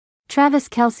Travis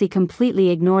Kelce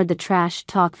completely ignored the trash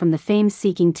talk from the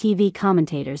fame-seeking TV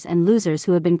commentators and losers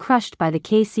who have been crushed by the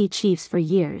KC Chiefs for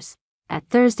years. At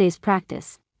Thursday's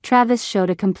practice, Travis showed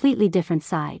a completely different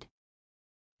side.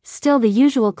 Still the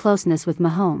usual closeness with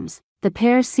Mahomes, the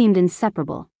pair seemed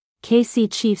inseparable. KC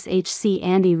Chiefs HC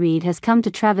Andy Reid has come to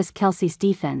Travis Kelce's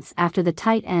defense after the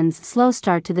tight end's slow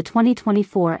start to the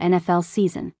 2024 NFL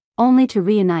season, only to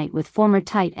reunite with former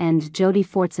tight end Jody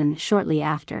Fortson shortly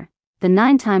after. The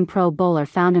 9-time Pro Bowler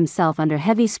found himself under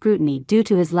heavy scrutiny due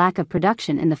to his lack of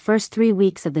production in the first 3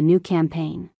 weeks of the new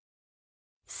campaign.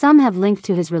 Some have linked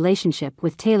to his relationship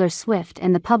with Taylor Swift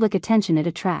and the public attention it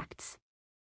attracts.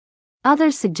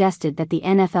 Others suggested that the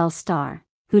NFL star,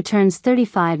 who turns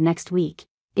 35 next week,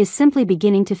 is simply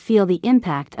beginning to feel the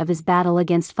impact of his battle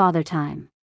against father time.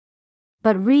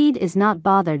 But Reid is not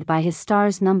bothered by his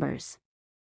star's numbers.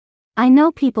 "I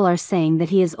know people are saying that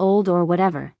he is old or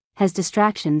whatever, has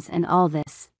distractions and all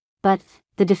this, but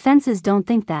the defenses don't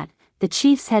think that," the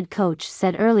Chiefs head coach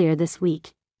said earlier this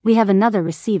week. "We have another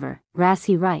receiver,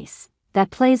 Rashee Rice,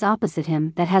 that plays opposite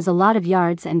him that has a lot of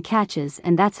yards and catches,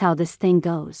 and that's how this thing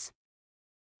goes.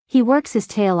 He works his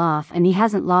tail off and he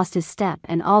hasn't lost his step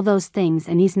and all those things,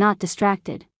 and he's not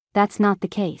distracted." That's not the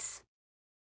case.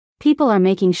 People are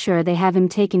making sure they have him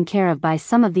taken care of by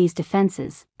some of these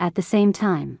defenses. At the same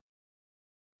time,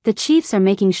 the Chiefs are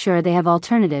making sure they have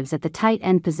alternatives at the tight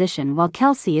end position while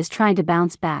Kelce is trying to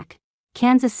bounce back.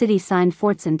 Kansas City signed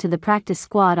Fortson to the practice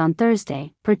squad on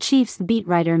Thursday, per Chiefs beat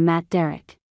writer Matt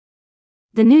Derrick.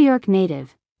 The New York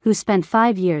native, who spent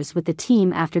 5 years with the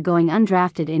team after going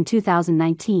undrafted in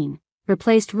 2019,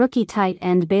 replaced rookie tight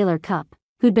end Baylor Cupp,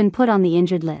 who'd been put on the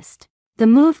injured list. The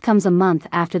move comes a month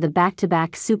after the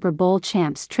back-to-back Super Bowl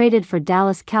champs traded for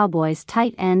Dallas Cowboys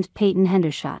tight end Peyton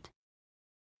Hendershot.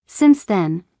 Since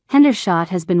then, Hendershot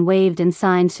has been waived and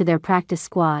signed to their practice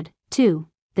squad, too.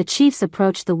 The Chiefs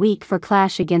approached the week for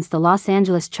clash against the Los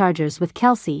Angeles Chargers with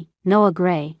Kelce, Noah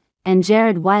Gray, and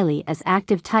Jared Wiley as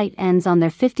active tight ends on their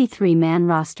 53-man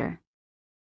roster.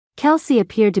 Kelce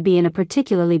appeared to be in a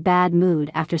particularly bad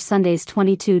mood after Sunday's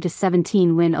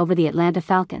 22-17 win over the Atlanta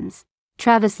Falcons.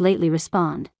 Travis lately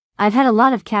responded, "I've had a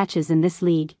lot of catches in this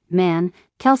league, man,"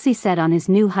 Kelce said on his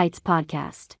New Heights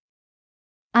podcast.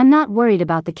 "I'm not worried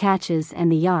about the catches and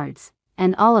the yards,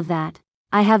 and all of that.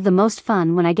 I have the most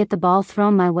fun when I get the ball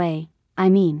thrown my way. I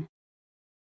mean,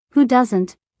 who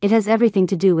doesn't? It has everything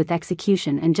to do with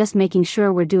execution and just making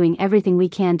sure we're doing everything we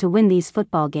can to win these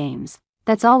football games.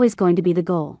 That's always going to be the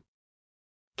goal."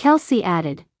 Kelce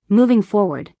added, "Moving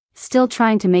forward, still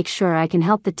trying to make sure I can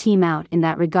help the team out in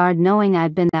that regard, knowing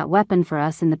I've been that weapon for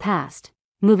us in the past.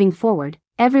 Moving forward,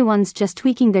 everyone's just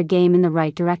tweaking their game in the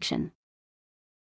right direction."